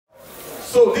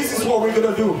So this is what we're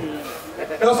gonna do.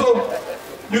 And also,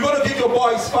 you're gonna give your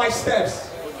boys 5 steps.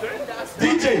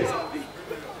 DJ,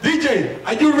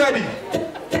 are you ready?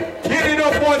 Hit it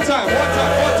up one time.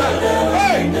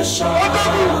 Hey, show them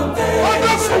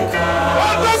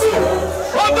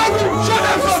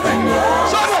something.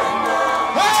 Show them.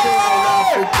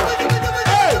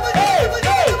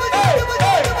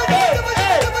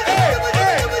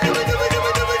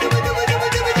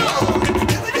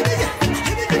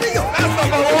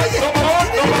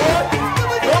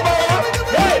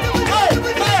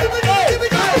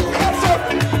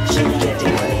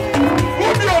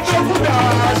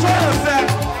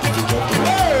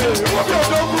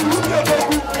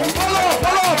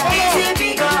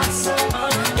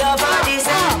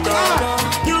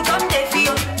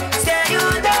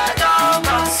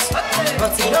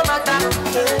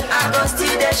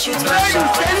 Shoot my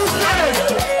shot.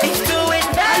 It's doing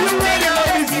that.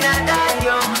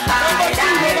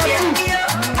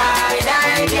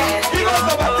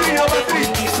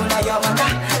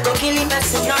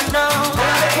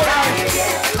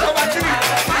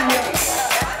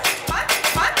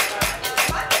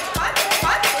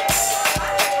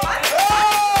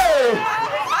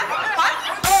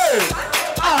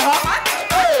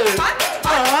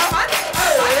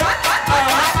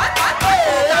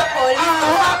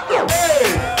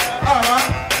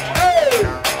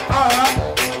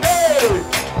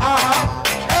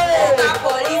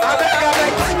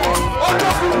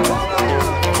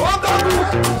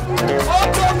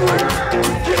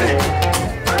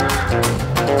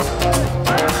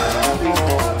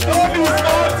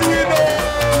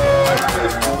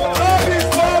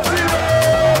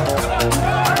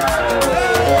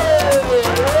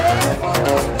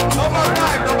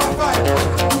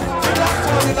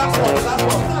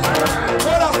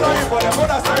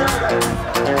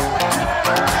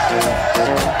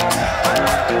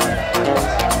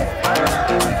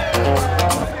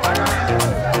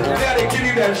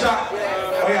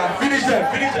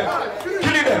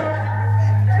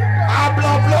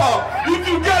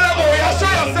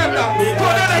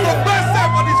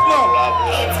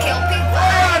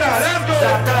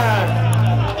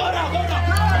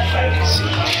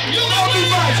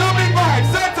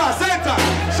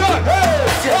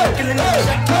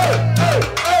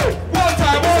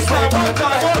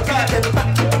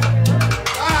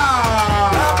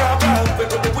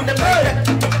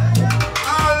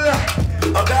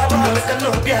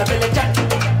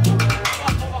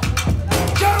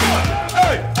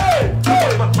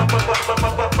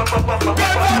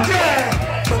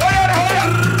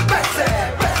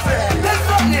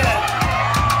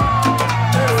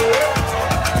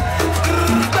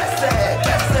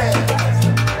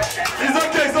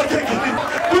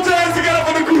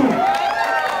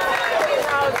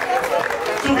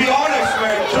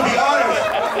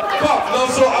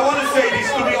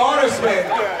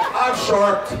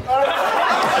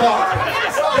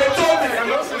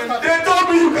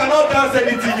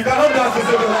 Anything. You cannot dance to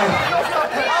save your life.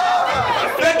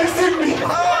 They deceived me.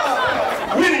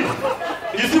 Winnie,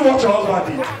 you see what your husband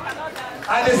did?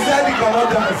 And they said he cannot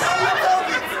dance.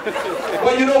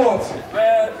 But you know what?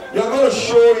 You're going to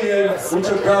show him with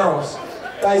your girls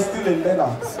that is still in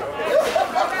leather.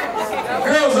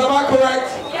 Girls, am I correct?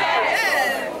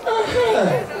 Yes.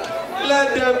 Let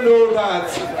them know that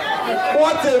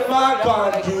what a man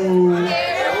can do.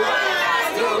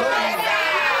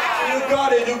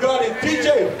 You got it. DJ,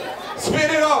 spin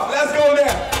it off. Let's go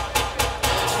there.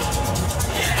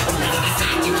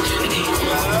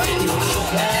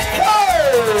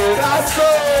 Hey, that's so.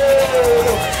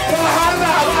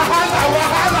 Wahala.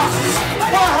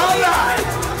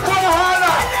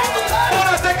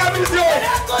 Wanna take a video?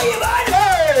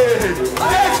 Hey,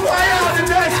 let's fire on the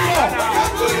dance floor.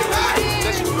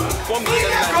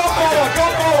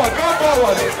 Go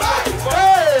forward.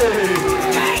 Hey,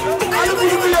 are you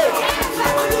feeling it?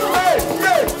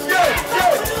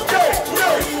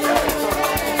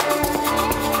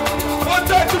 One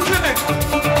time to kill it.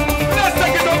 Let's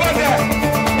take it over there.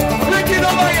 Bring it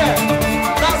over here.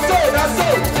 That's so.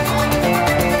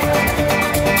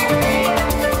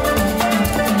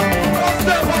 One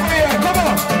step over here. Come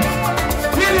on.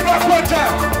 Hit it back one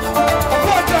time.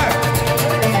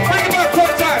 Bring it back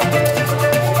one time.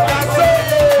 That's so.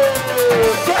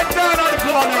 Get down on the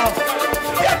floor now.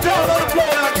 Get down on the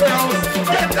floor now, girls.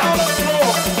 Get down on the floor.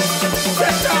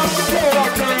 Get down on the floor now,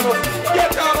 girls. Get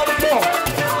down on the floor.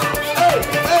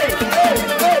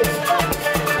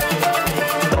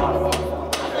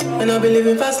 And I've been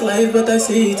living fast life, but I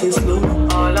see it in slow.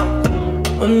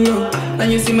 Oh no,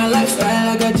 and you see my lifestyle,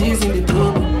 I got G's in the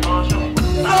door.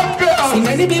 See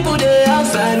many people there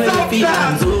outside when they weed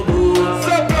and zobo.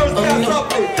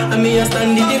 I mean, I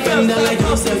stand the defender like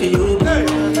Joseph, you.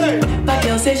 But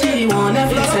girl say she want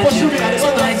Netflix and chill. So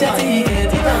like chatty,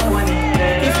 get it up one.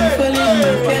 If you fall in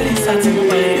love, girl is satin.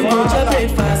 You want your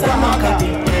breakfast, I'm not happy.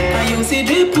 And you see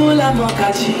dripple, I'm not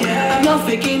catchy. I'm not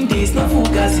faking this, no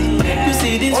fugazi. You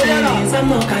see these feelings, I'm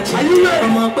not catchy.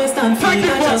 I'm a quest and feel, I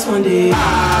just one day.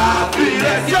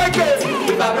 Happiness, check it.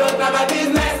 If I broke down my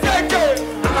business, Check it.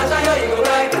 I'ma show you go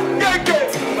right. Check it.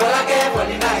 Well, I care for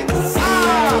the night.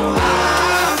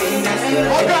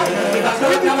 Okay. If I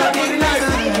broke down my business,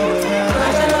 I'ma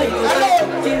show you go right.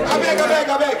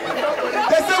 I beg.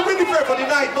 They say Winifred for the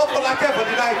night, not for Lake for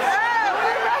the night.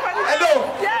 Hello.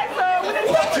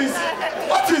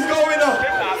 What is going on?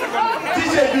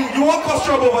 DJ, you won't cause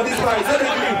trouble for this price. Let it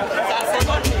be.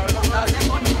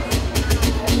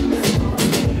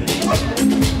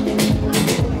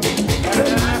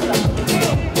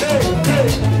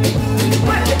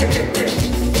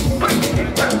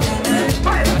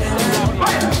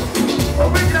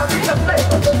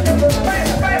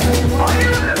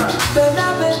 Bena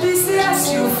baby, see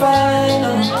as you fine.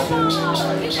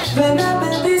 Bena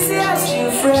baby, see as you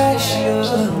fresh.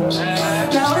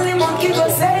 Now only monkey go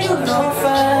say you no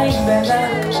fine. Bena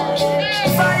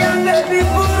fire baby,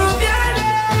 puru biane.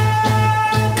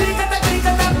 Krikata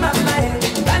mama,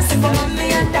 dancing for mommy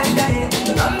and dada.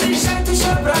 Mommy shy to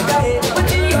show brother.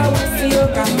 But in your way, you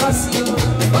can cross you.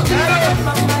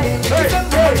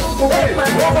 Hey,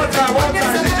 one more time,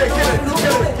 DJ, kill it.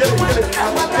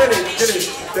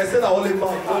 They said I only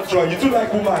man, don't try. You too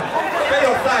like woman. Pay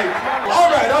your side. All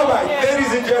right.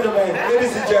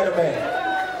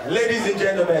 Ladies and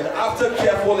gentlemen, after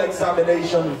careful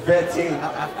examination, vetting,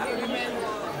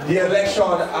 the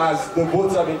election as the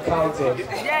votes have been counted,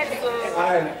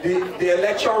 and the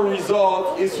election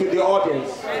result is with the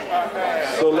audience.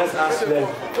 So let's ask them.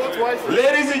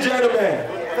 Ladies and gentlemen,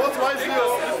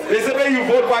 they say when you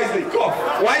vote wisely. Come.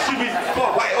 Why should we?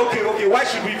 Come. Why? Okay. Why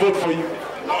should we vote for you?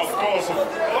 Of course.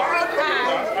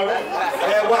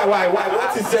 Why?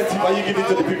 What incentive are you giving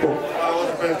to the people?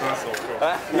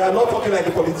 You are not talking like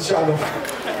a politician.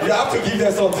 You have to give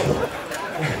them something.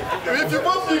 If you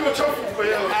vote for you, go chop food for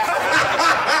you.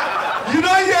 You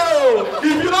don't hear.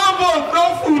 If you don't vote, no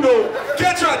food. Oh.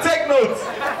 Get your take notes.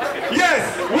 Yes,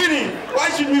 Winnie. Why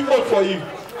should we vote for you?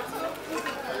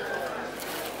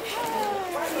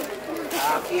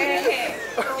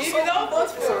 If you don't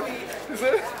vote for me,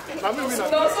 No,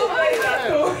 somebody that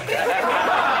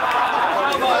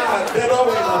They're not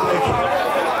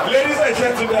winning. Ladies and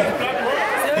gentlemen,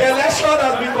 the election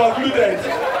has been concluded.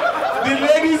 The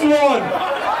ladies won.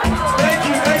 Thank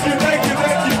you.